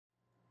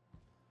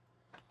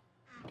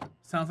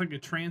Sounds like a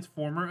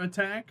transformer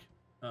attack.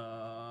 Okay.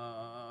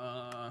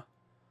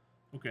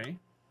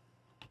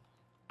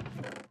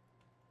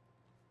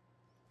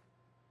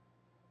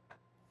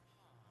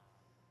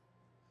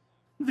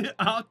 The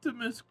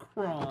Optimus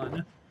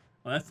Cron.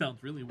 Oh, that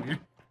sounds really weird.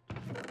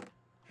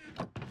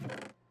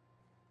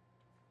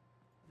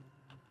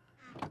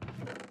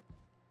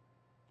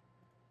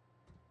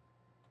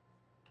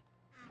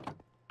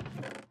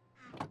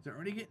 Is it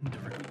already getting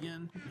dark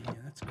again? Man,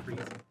 that's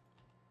crazy.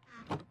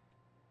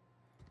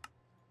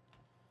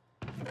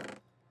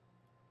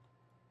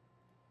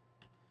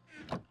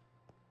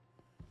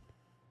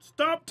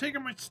 Stop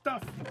taking my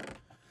stuff.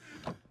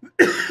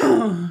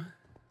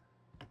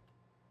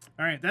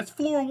 Alright, that's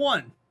floor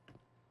 1.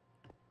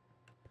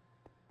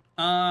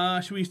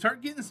 Should we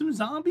start getting some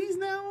zombies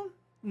now?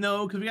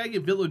 No, because we gotta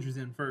get villagers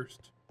in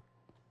first.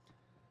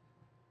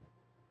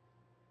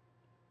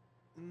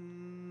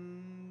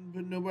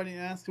 But nobody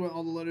asked about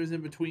all the letters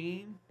in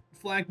between.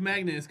 Flag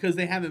magnet is because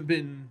they haven't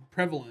been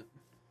prevalent.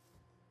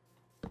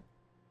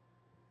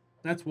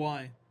 That's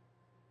why.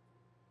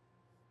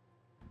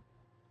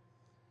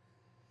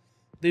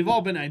 They've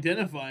all been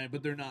identified,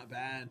 but they're not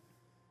bad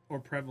or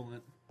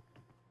prevalent.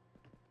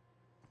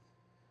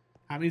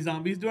 How many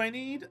zombies do I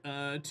need?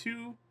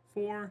 2,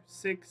 4,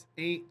 6,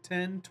 8,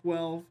 10,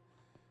 12,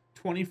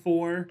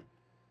 24,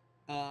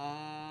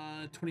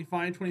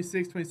 25,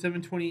 26,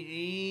 27,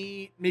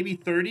 28, maybe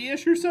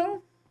 30-ish or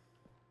so?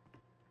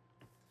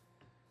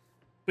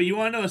 But you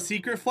want to know a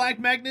secret flag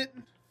magnet?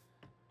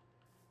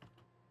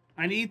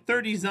 I need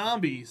 30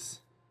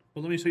 zombies.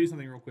 But let me show you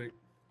something real quick.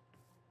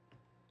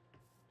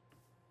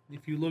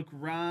 If you look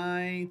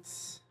right...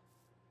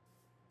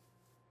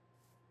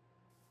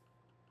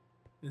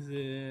 Is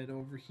it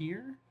over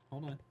here?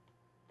 Hold on.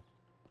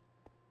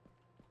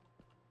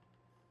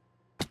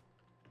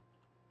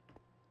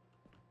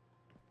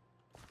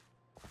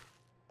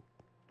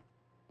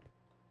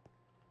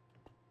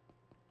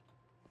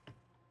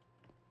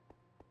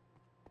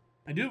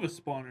 I do have a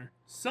spawner.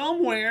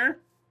 Somewhere!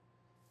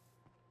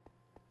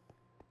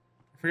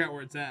 I forgot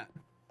where it's at.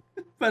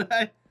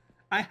 But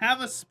I have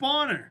a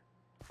spawner.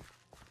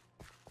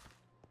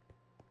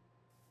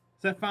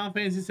 Is that Final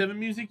Fantasy VII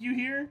music you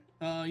hear?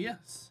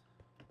 Yes.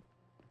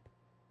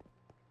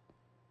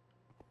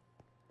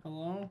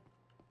 Hello?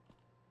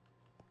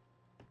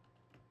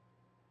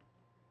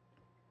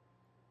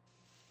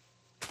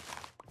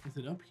 Is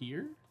it up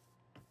here?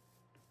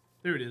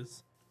 There it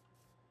is.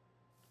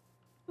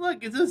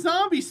 Look, it's a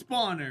zombie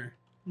spawner.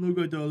 Look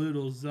at the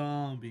little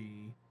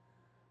zombie.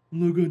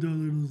 Look at the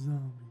little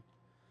zombie.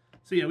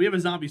 So yeah, we have a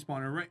zombie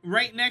spawner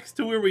right next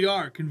to where we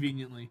are,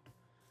 conveniently.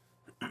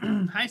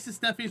 Hi, Sis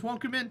Steffies.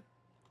 Welcome in.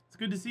 It's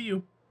good to see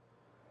you.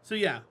 So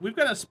yeah, we've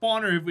got a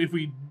spawner if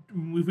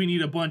we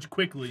need a bunch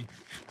quickly.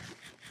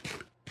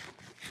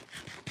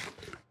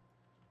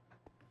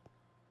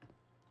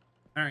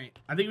 All right,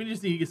 I think we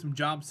just need to get some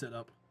jobs set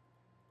up.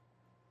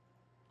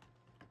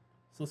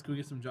 So let's go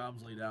get some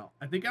jobs laid out.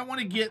 I think I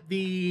want to get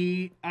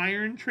the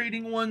iron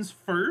trading ones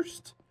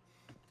first.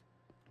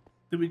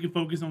 Then we can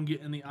focus on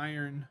getting the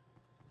iron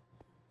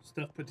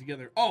stuff put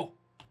together. Oh,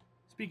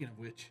 speaking of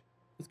which,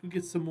 let's go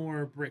get some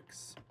more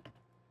bricks.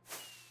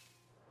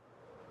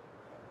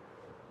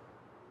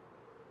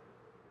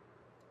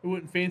 I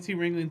wouldn't fancy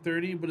wrangling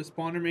 30, but a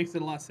spawner makes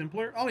it a lot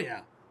simpler. Oh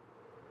yeah,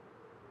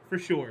 for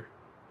sure.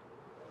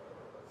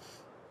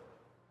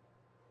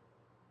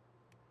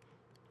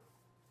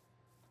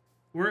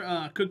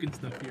 We're cooking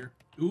stuff here.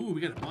 Ooh,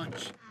 we got a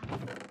bunch.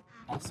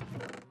 Awesome.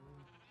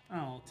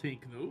 I'll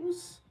take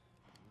those.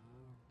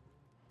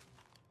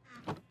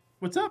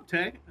 What's up,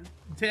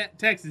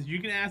 Texas? You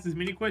can ask as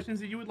many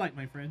questions as you would like,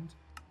 my friend.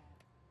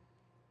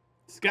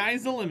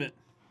 Sky's the limit.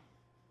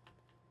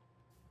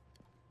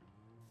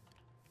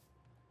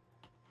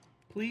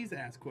 Please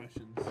ask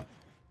questions.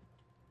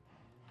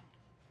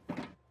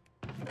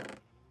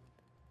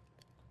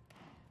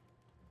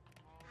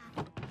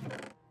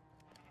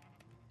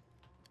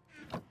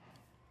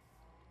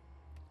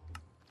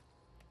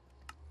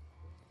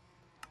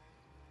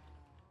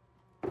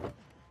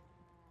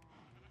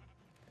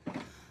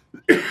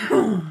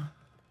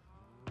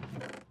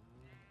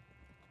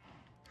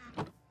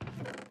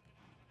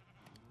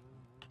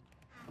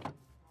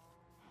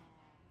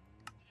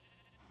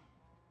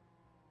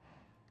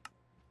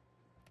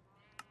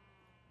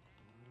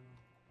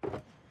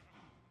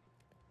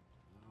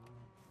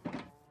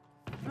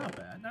 Not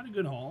bad. Not a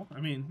good haul. I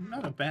mean,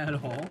 not a bad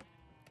haul.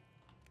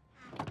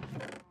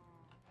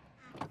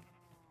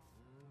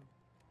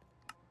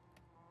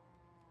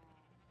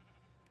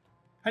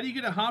 How do you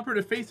get a hopper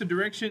to face a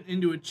direction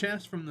into a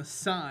chest from the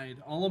side?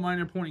 All of mine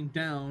are pointing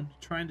down,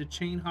 trying to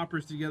chain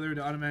hoppers together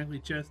to automatically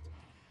chest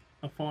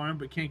a farm,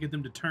 but can't get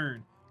them to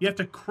turn. You have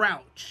to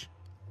crouch.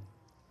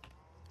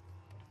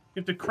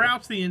 You have to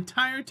crouch the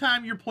entire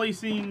time you're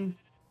placing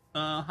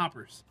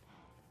hoppers.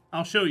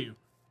 I'll show you.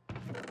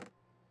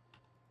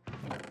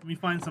 Let me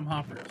find some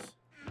hoppers.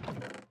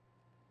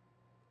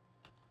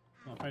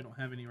 Well, I don't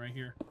have any right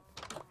here.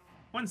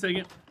 1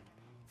 second.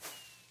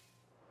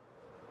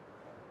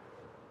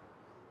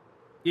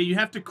 Yeah, you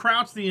have to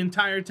crouch the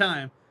entire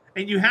time.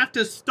 And you have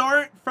to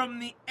start from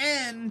the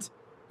end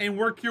and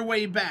work your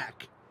way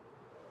back.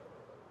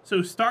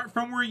 So start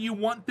from where you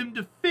want them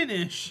to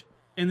finish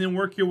and then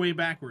work your way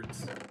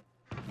backwards.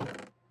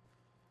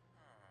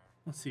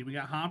 Let's see, we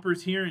got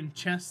hoppers here and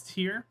chests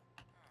here.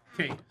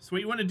 Okay, so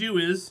what you want to do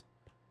is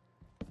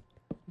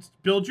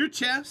build your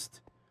chest.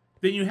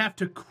 Then you have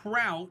to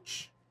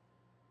crouch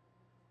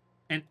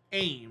and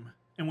aim.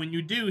 And when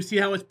you do, see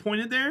how it's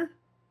pointed there?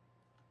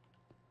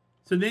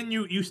 So then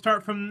you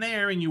start from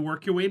there and you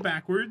work your way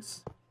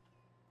backwards.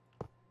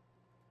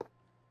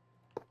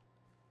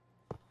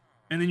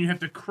 And then you have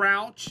to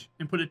crouch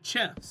and put a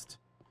chest.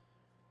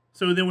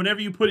 So then whatever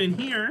you put in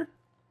here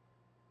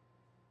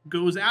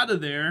goes out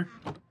of there,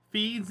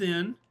 feeds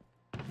in,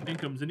 and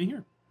comes into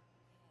here.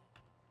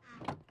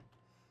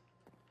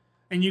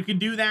 And you can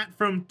do that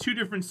from 2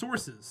 different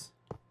sources.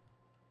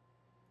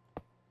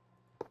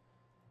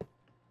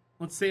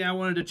 Let's say I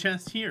wanted a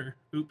chest here.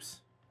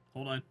 Oops.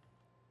 Hold on.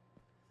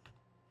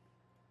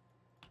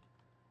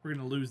 We're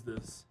going to lose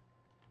this.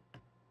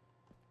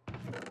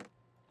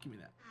 Give me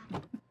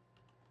that.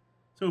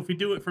 So if we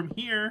do it from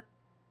here,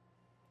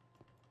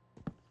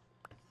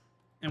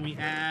 and we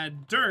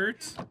add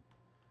dirt,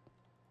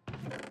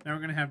 now we're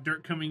going to have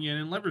dirt coming in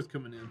and levers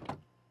coming in.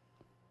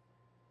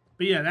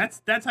 But yeah,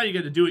 that's how you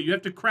got to do it. You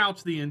have to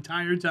crouch the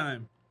entire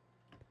time.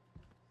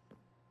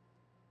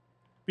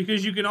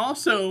 Because you can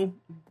also,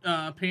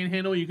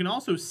 panhandle, you can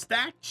also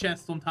stack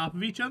chests on top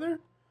of each other.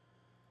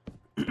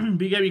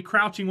 But you got to be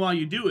crouching while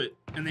you do it.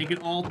 And they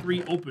get all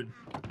 3 open.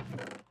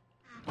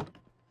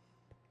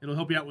 It'll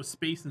help you out with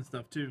space and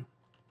stuff too.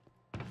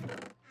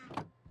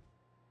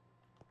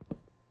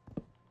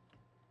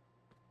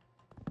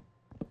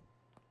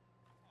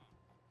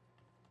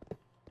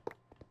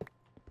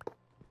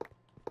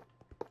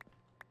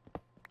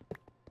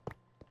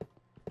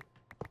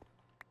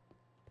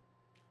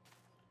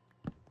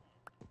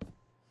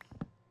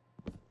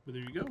 But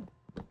there you go.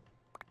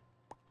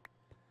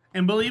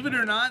 And believe it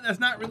or not, that's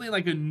not really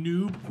like a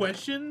noob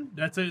question.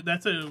 That's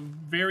a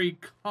very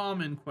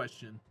common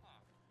question.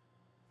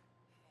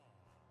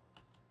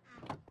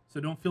 So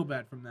don't feel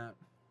bad from that.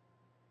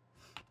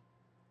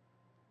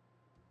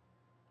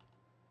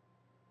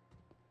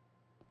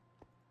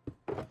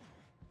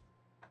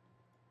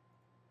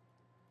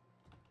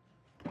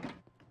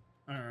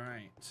 All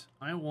right.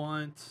 I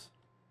want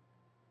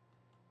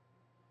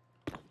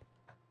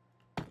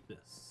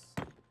this.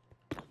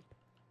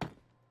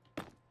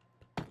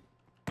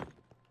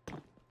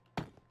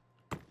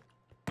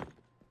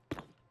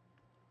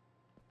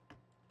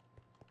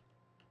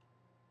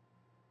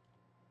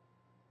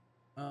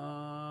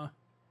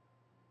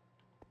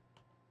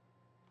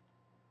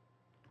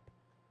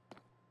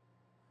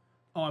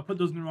 Oh, I put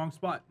those in the wrong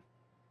spot.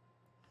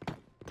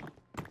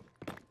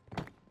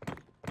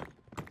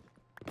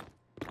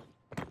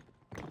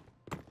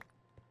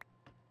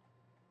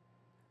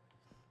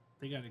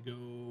 They gotta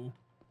go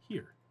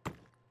here.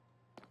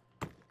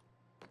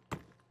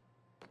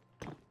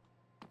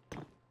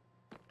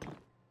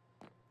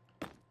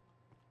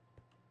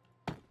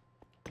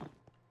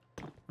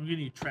 I'm gonna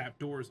need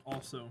trapdoors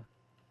also.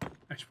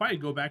 I should probably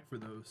go back for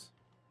those.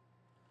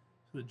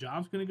 So the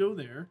job's gonna go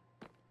there.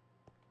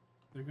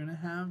 They're gonna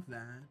have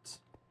that. Let's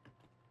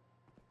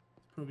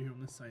put over here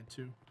on this side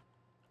too.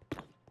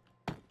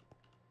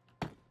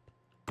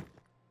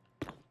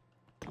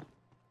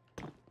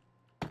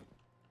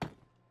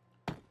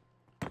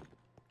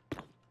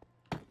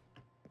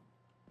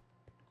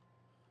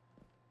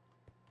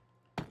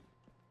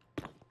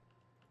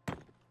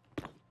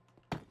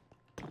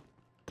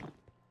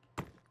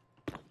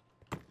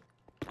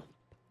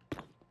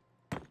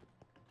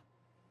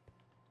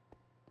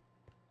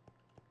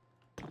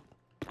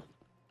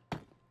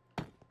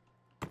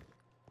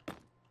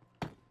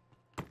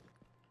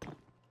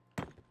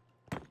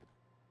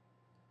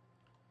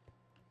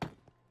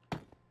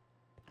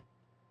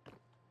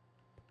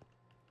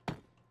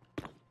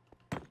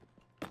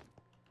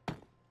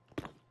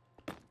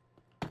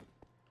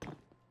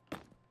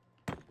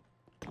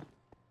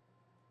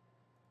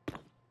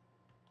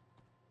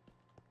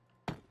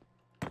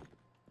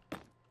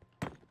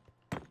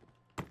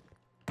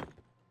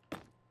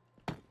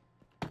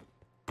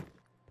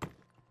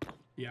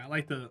 Yeah, I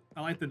like the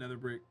nether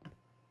brick.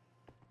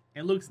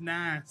 It looks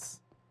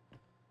nice.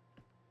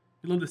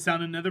 You love the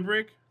sound of nether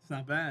brick? It's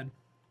not bad.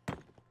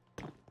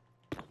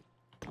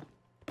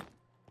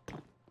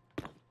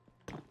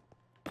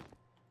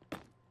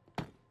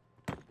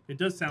 It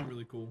does sound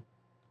really cool.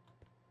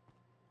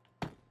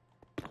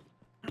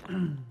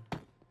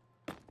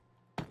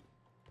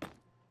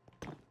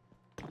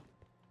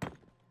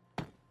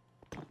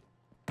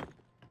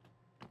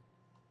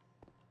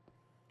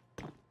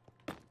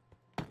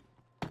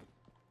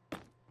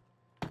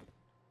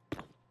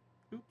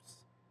 Oops.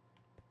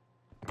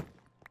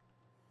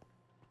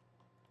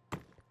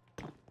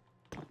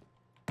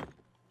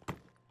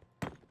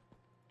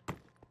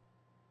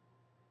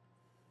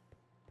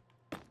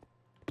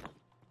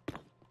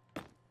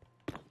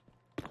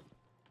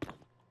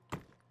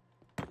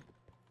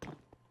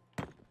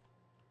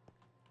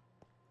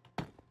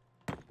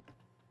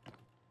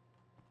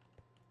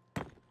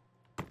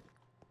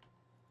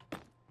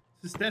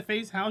 So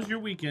Steph, how's your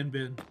weekend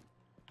been?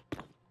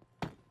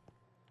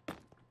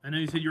 I know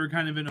you said you were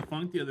kind of in a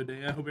funk the other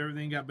day. I hope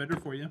everything got better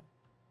for you.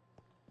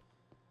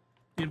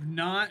 If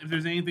not, if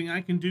there's anything I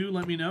can do,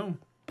 let me know.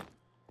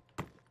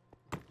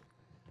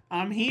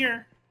 I'm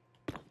here.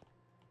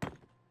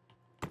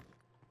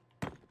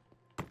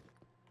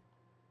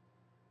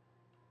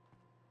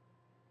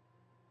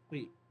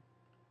 Wait.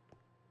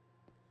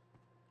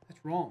 That's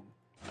wrong.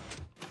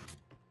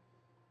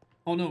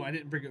 Oh no, I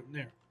didn't break it.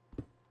 There.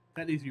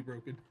 That needs to be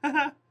broken.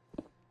 I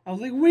was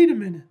like, wait a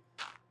minute.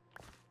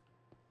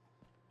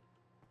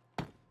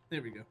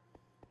 There we go.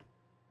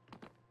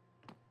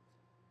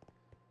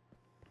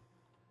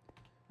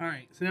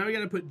 Alright, so now we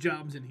gotta put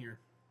jobs in here.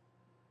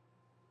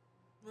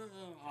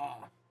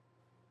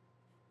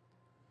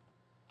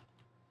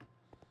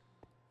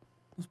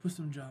 Let's put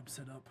some jobs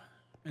set up.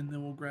 And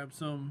then we'll grab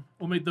some...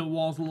 We'll make the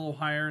walls a little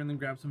higher and then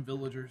grab some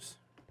villagers.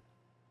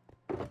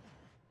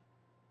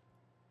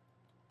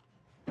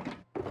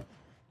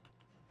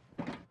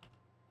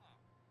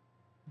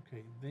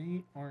 Okay,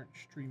 they aren't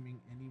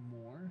streaming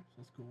anymore. So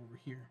let's go over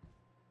here.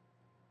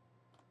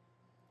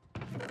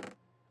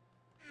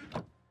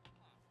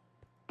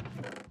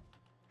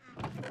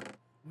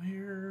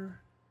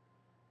 Where?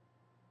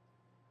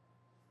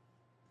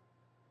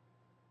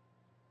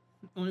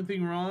 Only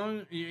thing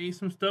wrong, you ate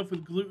some stuff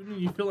with gluten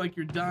and you feel like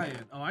you're dying.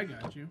 Oh, I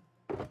got you.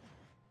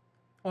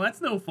 Oh,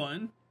 that's no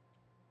fun.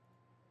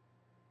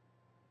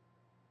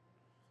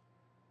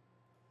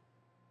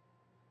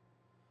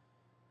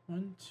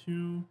 One,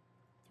 two,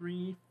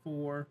 three,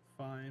 four,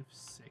 five,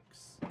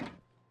 six.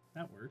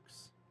 That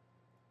works.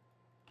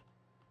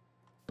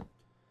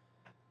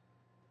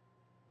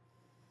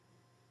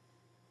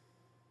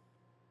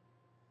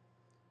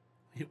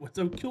 Hey, what's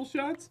up, kill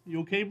shots?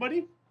 You okay,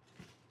 buddy?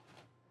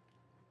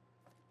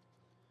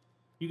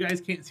 You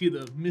guys can't see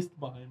the mist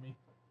behind me.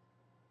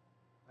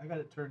 I got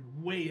it turned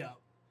way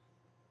up.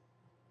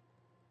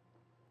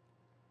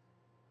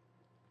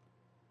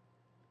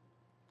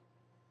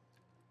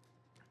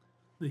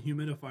 The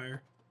humidifier.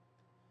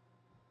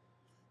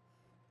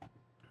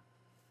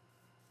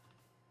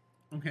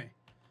 Okay.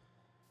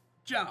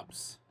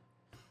 Jobs.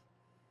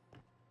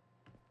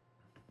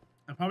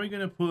 I'm probably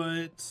going to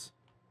put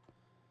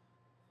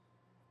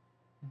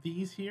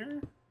these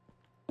here.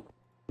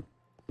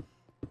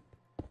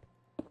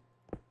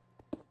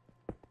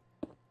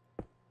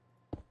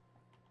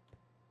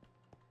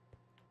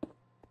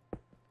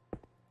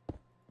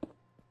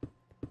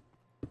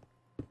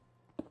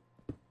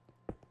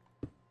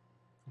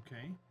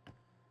 Okay.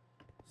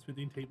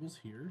 Smithing tables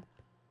here.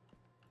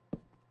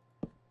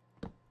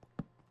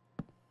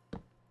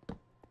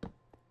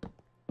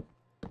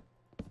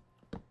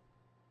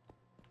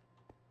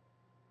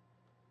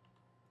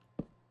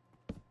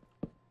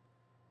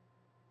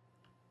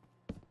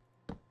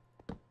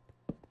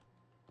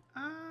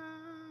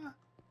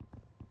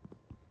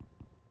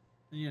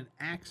 I need an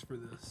axe for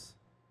this.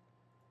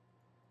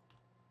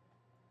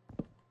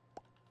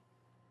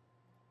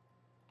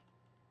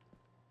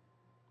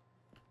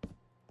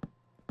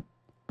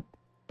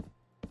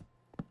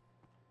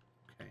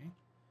 Okay.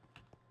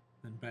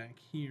 Then back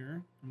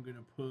here, I'm going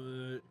to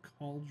put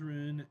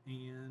cauldron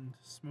and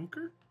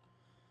smoker.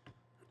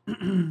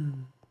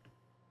 Mr.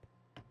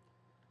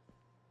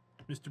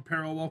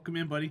 Peril, welcome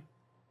in, buddy.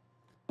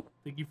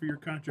 Thank you for your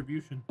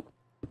contribution.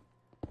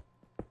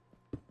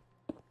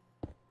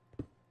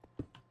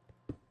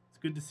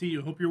 Good to see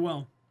you. Hope you're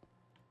well.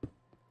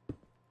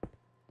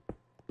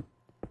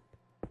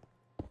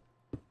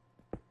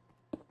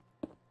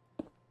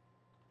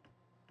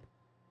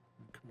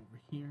 Come over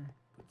here,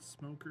 put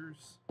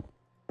smokers.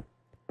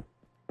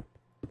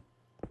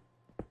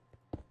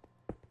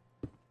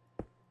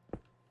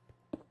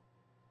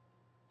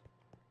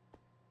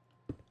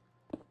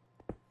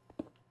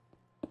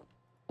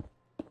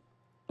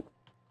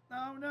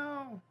 Oh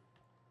no.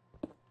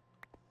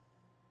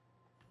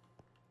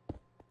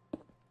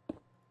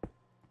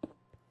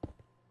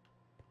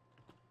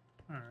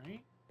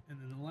 Alright, and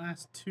then the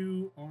last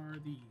two are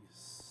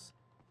these.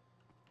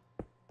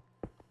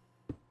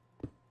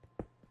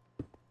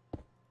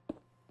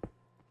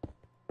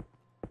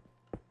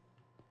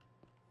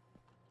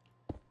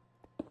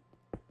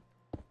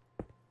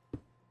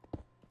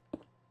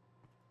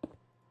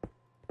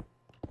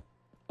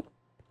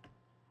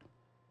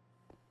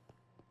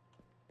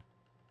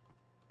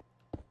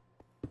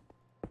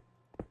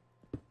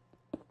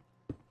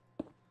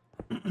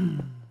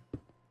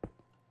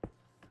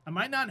 I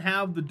might not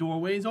have the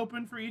doorways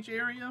open for each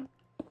area.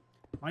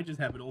 Might just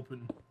have it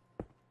open.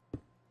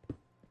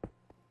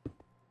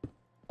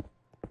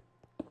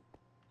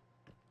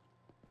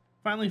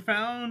 Finally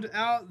found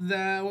out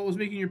that what was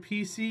making your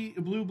PC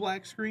a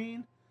blue-black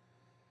screen.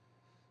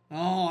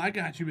 Oh, I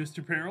got you,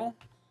 Mr. Peril.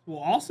 Well,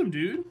 awesome,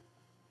 dude.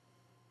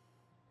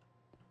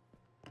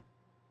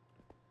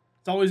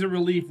 It's always a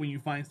relief when you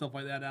find stuff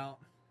like that out.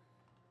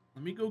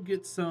 Let me go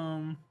get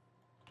some...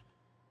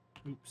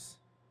 Oops.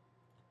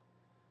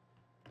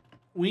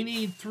 We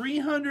need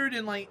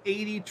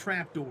 380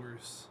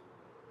 trapdoors.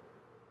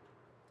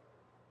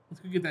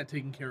 Let's go get that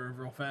taken care of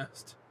real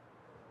fast.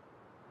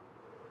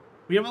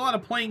 We have a lot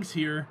of planks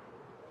here.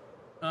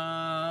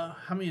 How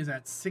many is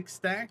that? 6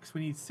 stacks?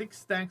 We need 6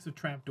 stacks of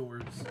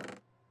trapdoors.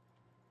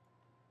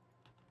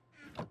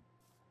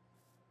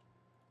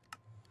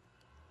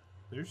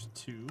 There's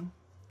 2.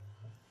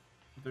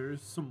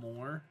 There's some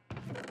more.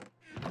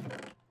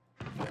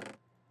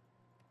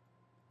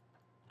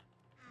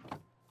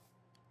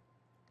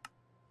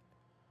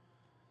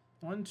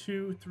 One,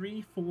 2,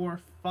 3, 4,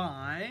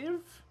 5.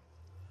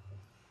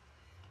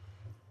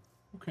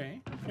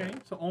 Okay, okay,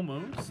 so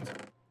almost.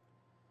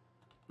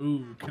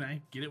 Ooh, can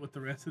I get it with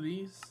the rest of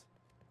these?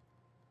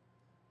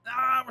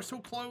 Ah, we're so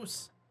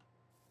close.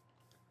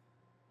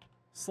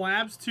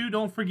 Slabs too,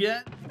 don't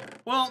forget.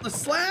 Well, the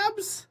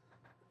slabs,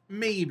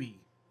 maybe.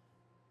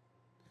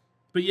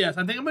 But yes,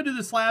 I think I'm gonna do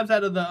the slabs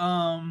out of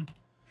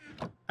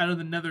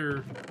the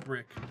nether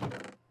brick.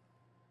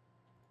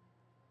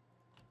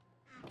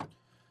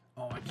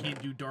 Oh, I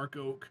can't do dark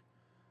oak.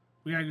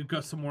 We gotta go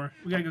cut some more.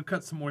 We gotta go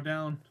cut some more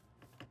down.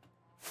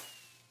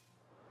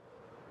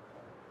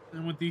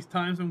 And with these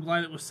times, I'm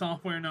glad it was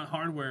software, not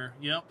hardware.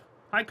 Yep.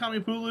 Hi,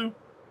 Kamipulu.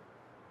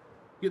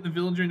 Getting the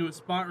villager into its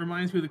spot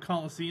reminds me of the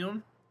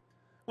Colosseum.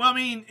 Well, I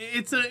mean,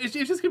 it's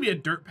just gonna be a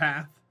dirt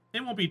path.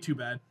 It won't be too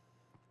bad.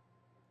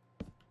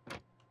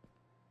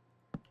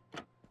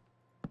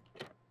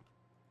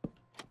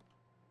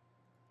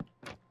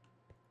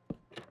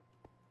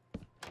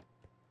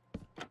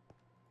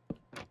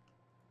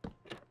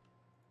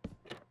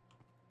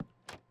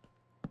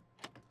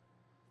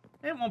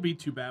 It won't be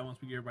too bad once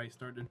we get everybody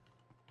started.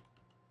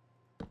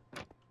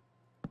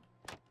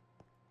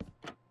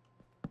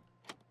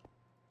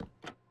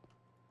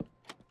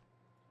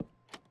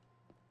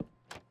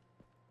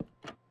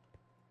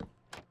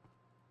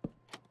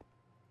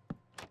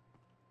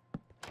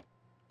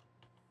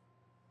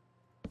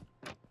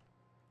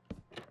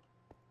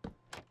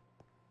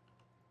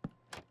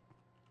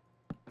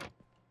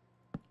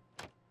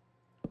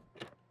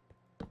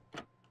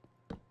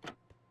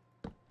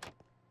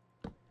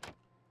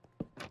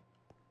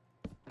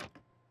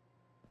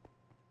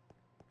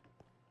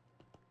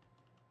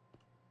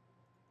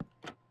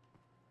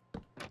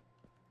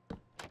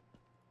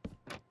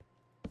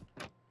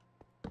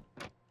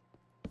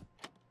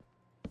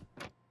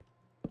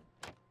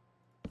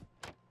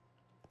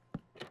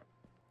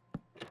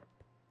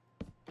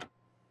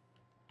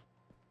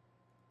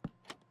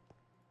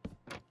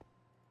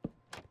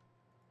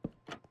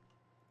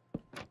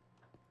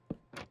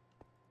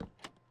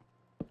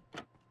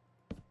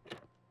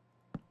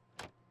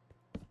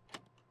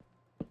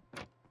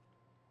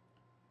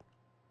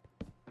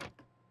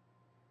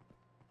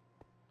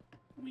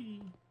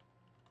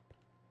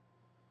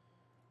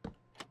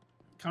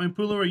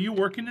 Kamipulu, are you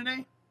working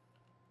today?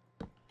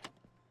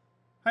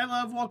 Hi,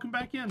 love. Welcome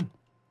back in.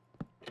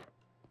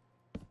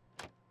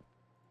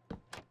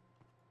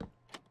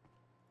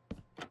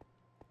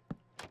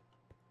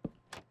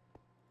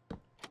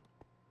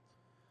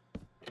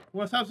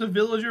 What stops a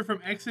villager from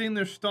exiting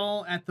their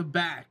stall at the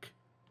back?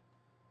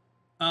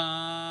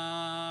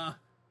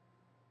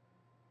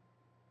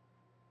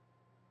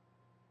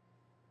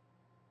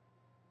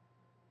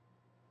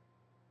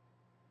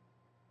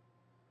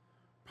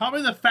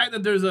 Probably the fact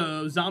that there's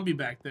a zombie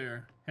back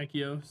there,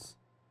 Hekios.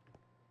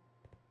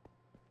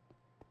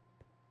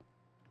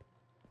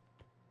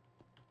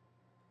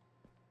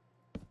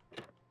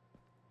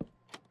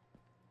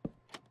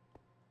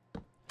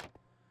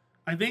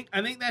 I think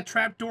that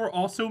trapdoor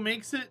also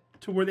makes it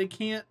to where they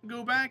can't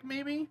go back,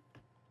 maybe?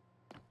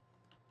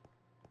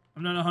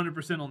 I'm not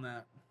 100% on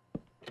that.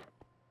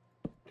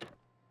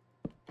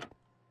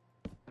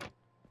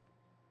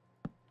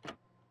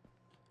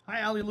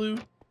 Hi, Ali Lou.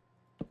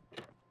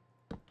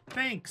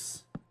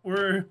 Thanks.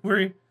 We're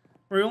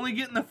only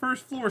getting the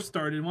first floor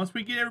started. Once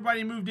we get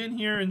everybody moved in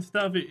here and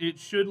stuff, it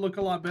should look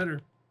a lot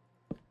better.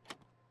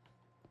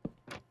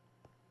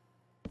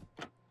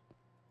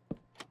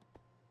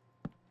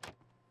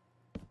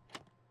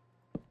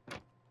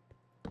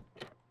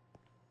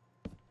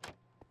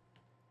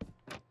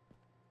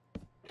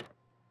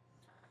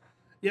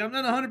 Yeah, I'm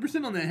not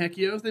 100% on that,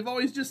 Hekios. They've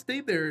always just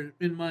stayed there,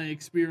 in my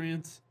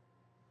experience.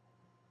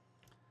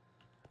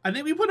 I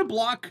think we put a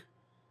block...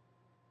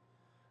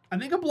 I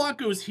think a block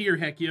goes here,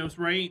 Hekios,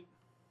 right?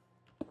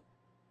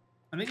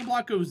 I think a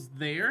block goes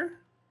there.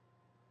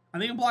 I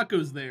think a block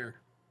goes there.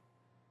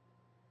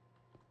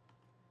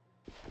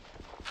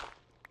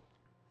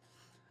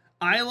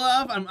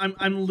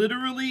 I'm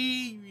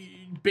literally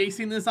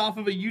basing this off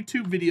of a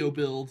YouTube video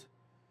build.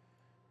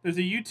 There's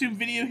a YouTube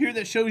video here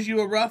that shows you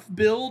a rough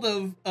build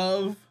of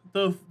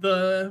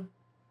the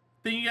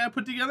thing you gotta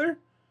put together,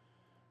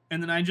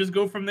 and then I just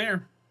go from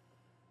there.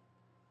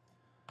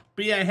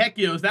 But yeah,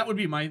 Hekios, that would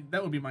be my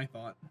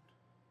thought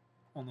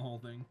on the whole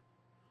thing.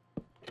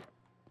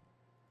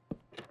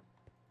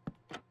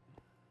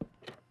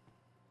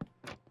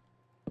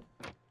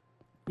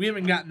 We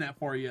haven't gotten that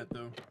far yet,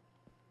 though.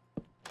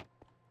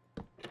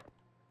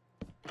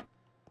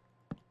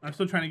 I'm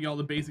still trying to get all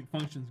the basic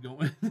functions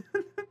going.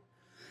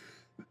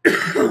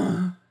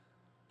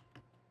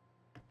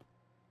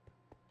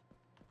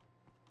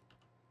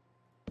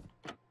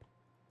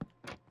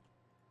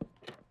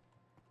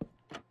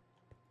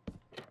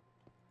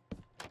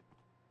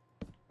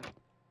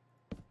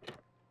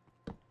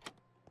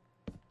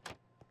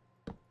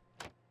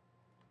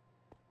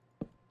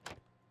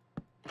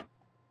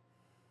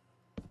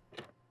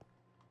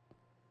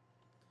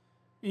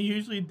 You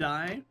usually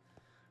die.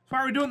 That's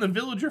why we're doing the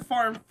villager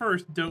farm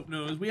first, Dope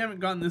Nose. We haven't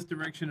gone this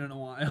direction in a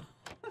while.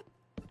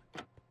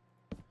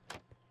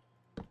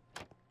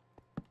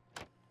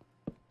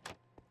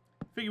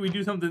 Figure we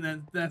do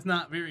something that's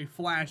not very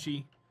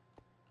flashy.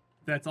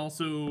 That's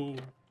also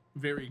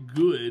very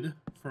good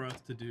for us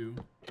to do.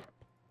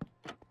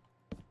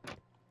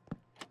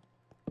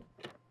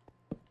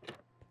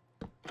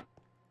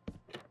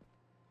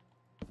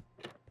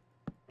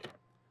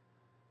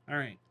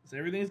 Alright, so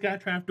everything's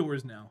got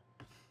trapdoors now.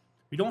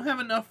 We don't have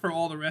enough for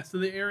all the rest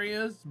of the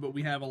areas, but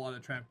we have a lot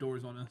of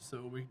trapdoors on us,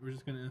 so we're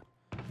just gonna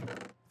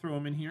throw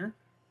them in here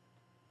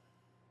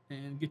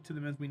and get to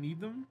them as we need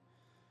them.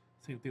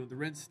 Same thing with the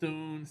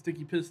redstone,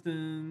 sticky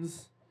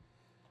pistons.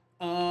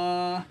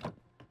 Now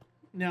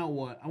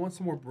what? I want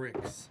some more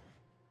bricks.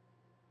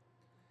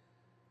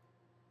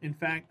 In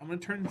fact, I'm gonna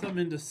turn some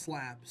into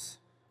slabs.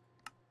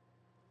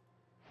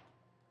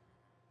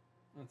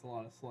 That's a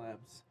lot of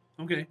slabs.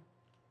 Okay.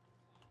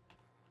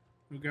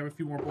 We'll grab a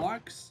few more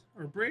blocks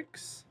or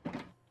bricks.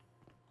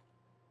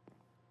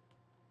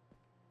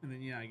 And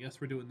then, yeah, I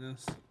guess we're doing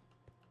this.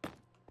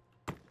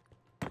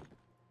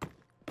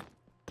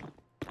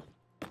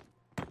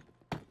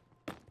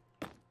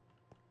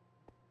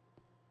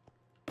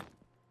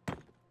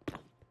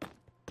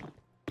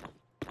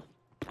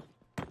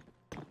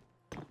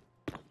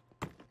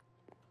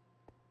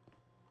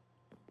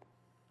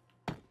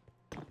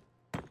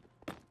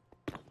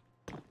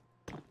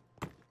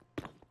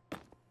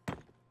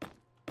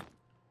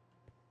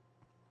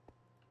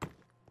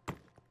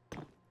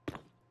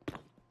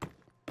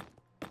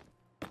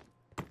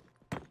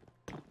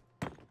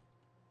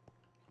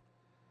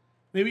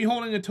 Maybe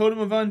holding a totem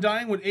of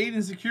undying would aid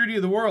in security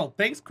of the world.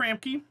 Thanks,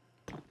 Krampke.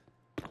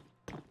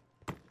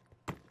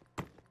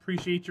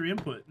 Appreciate your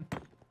input.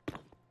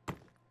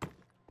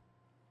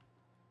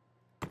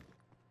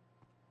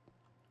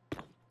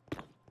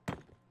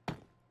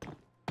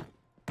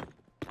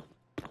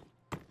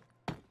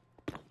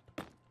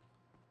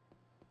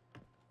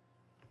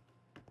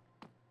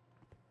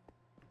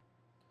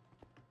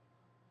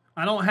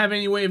 I don't have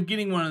any way of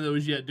getting one of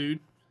those yet, dude.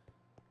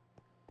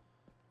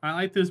 I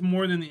like this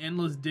more than the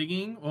endless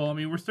digging. Well, I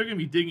mean, we're still going to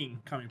be digging,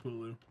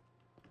 Kamipulu.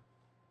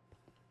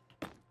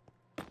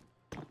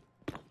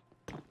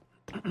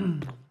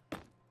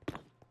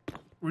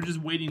 We're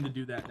just waiting to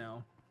do that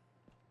now.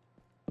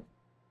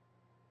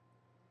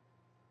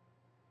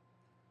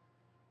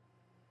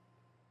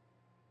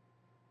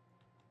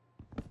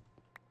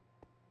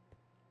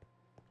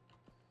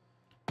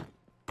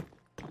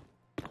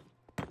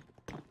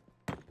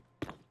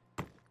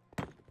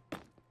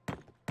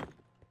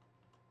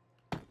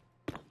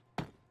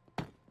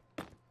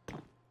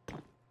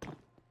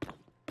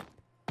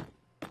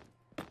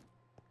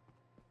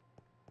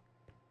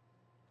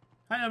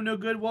 Hi, I'm no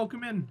good.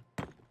 Welcome in.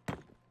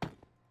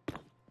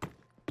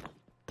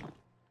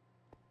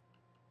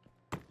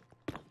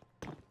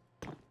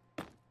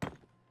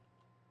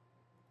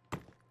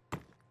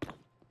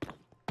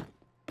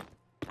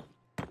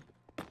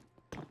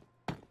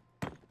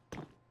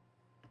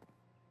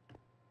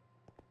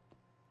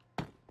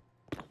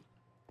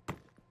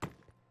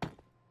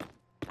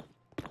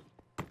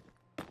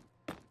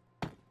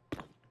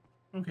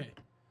 Okay.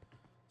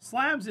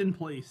 Slabs in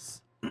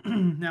place.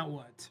 Now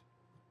what?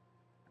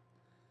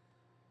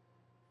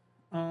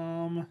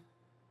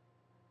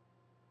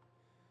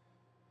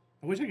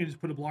 I wish I could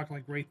just put a block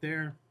like right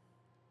there.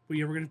 But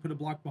yeah, we're gonna put a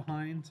block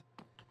behind.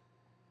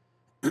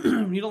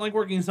 You don't like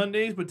working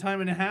Sundays, but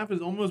time and a half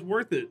is almost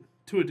worth it.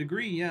 To a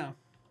degree, yeah.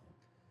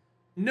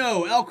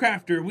 No,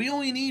 L-Crafter, we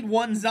only need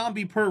one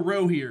zombie per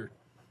row here.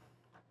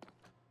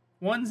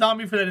 One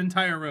zombie for that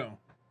entire row.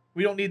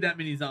 We don't need that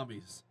many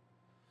zombies.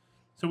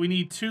 So we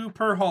need 2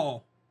 per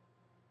hall.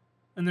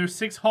 And there's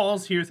 6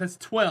 halls here, so that's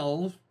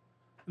 12.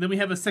 And then we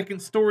have a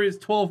second story, it's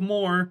 12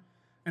 more.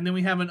 And then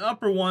we have an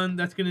upper one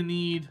that's going to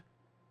need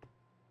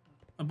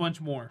a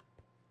bunch more.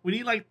 We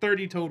need like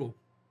 30 total.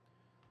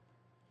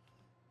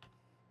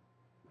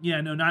 Yeah,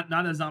 no,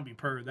 not a zombie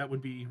per. That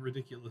would be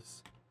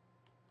ridiculous.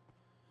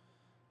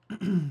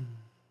 I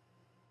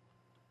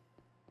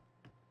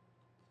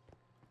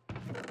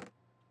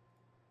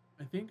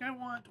think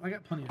I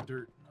got plenty of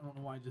dirt. I don't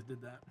know why I just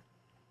did that.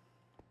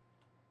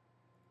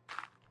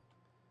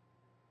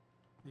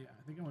 Yeah,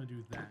 I think I want to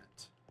do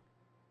that.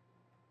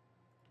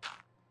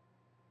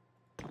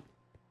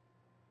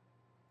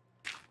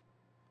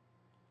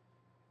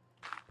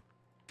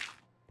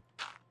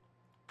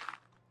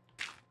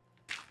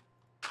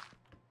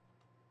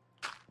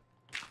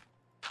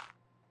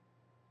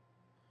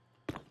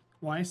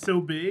 Why so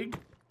big?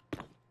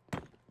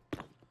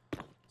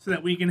 So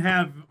that we can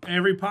have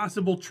every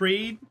possible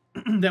trade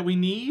that we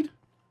need.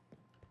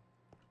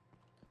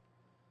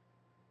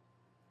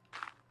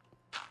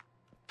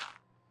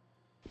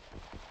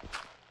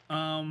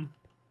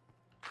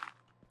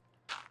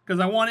 Because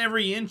I want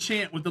every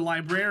enchant with the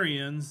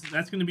librarians.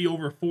 That's going to be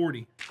over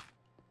 40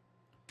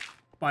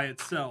 by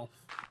itself.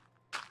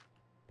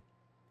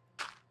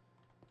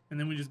 And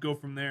then we just go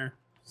from there.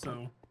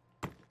 So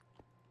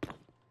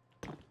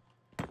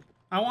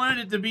I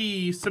wanted it to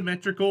be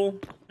symmetrical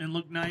and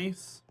look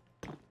nice.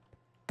 And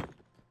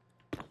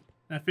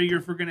I figure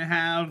if we're gonna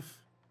have,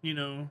 you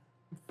know,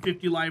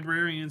 50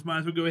 librarians, might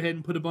as well go ahead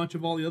and put a bunch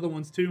of all the other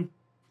ones too.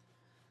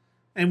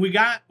 And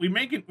we're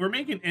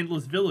making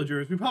endless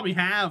villagers. We probably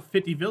have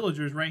 50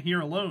 villagers right here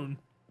alone.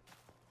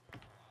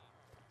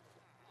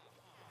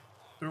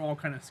 They're all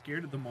kind of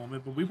scared at the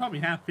moment, but we probably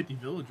have 50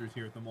 villagers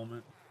here at the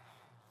moment.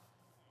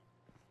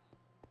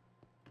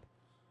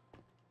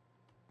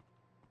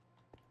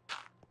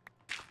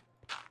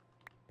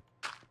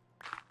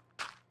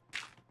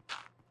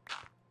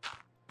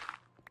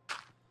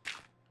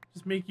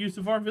 Just make use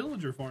of our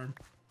villager farm.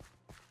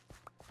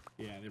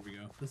 Yeah, there we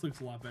go. This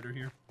looks a lot better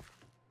here.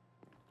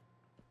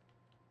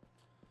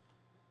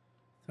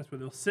 That's where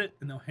they'll sit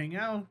and they'll hang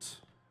out.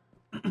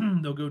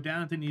 They'll go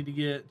down if they need to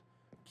get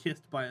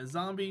kissed by a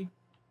zombie.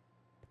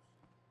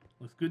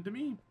 Looks good to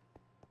me.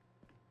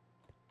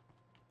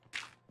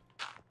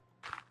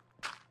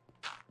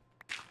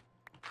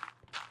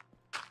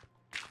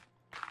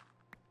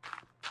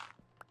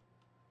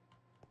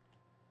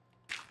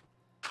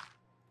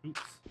 Oops.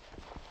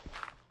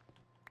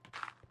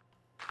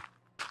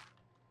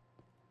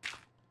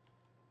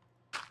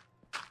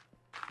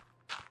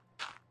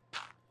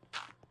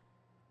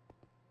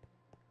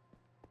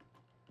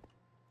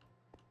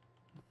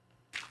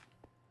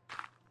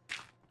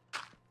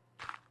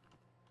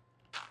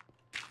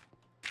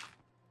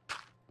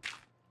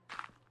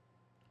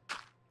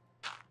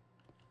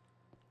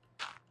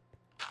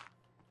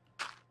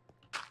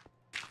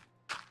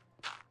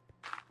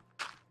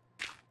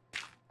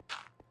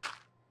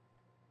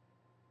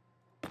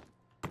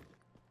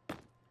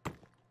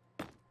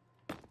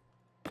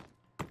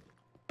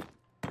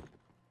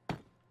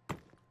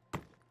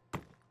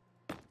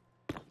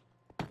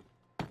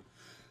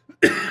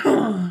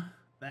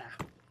 There.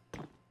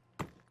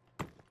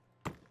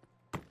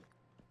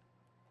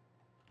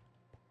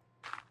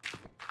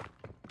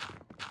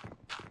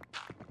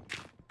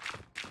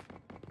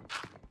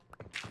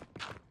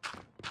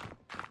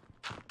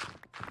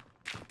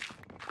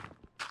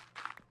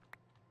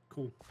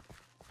 Cool.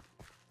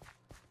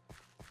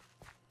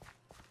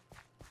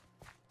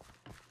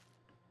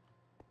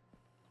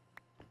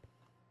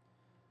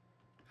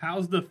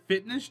 How's the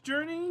fitness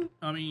journey?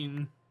 I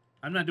mean,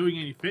 I'm not doing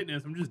any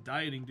fitness. I'm just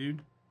dieting,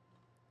 dude.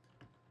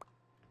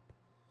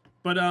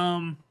 But,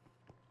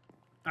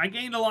 I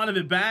gained a lot of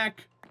it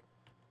back.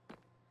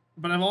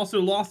 But I've also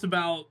lost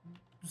about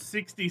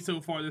 60 so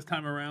far this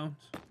time around.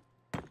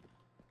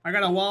 I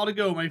got a while to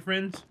go, my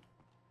friends.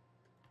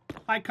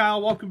 Hi,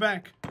 Kyle. Welcome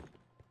back.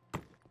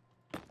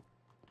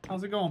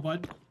 How's it going,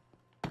 bud?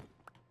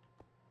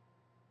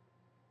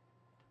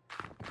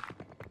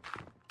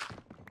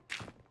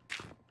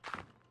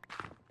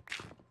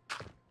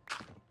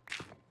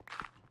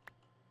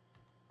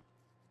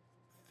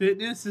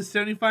 Fitness is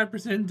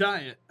 75%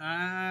 diet.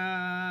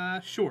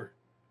 Sure.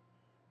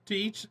 To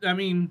each, I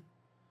mean,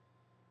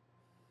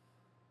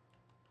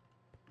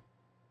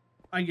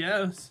 I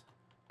guess.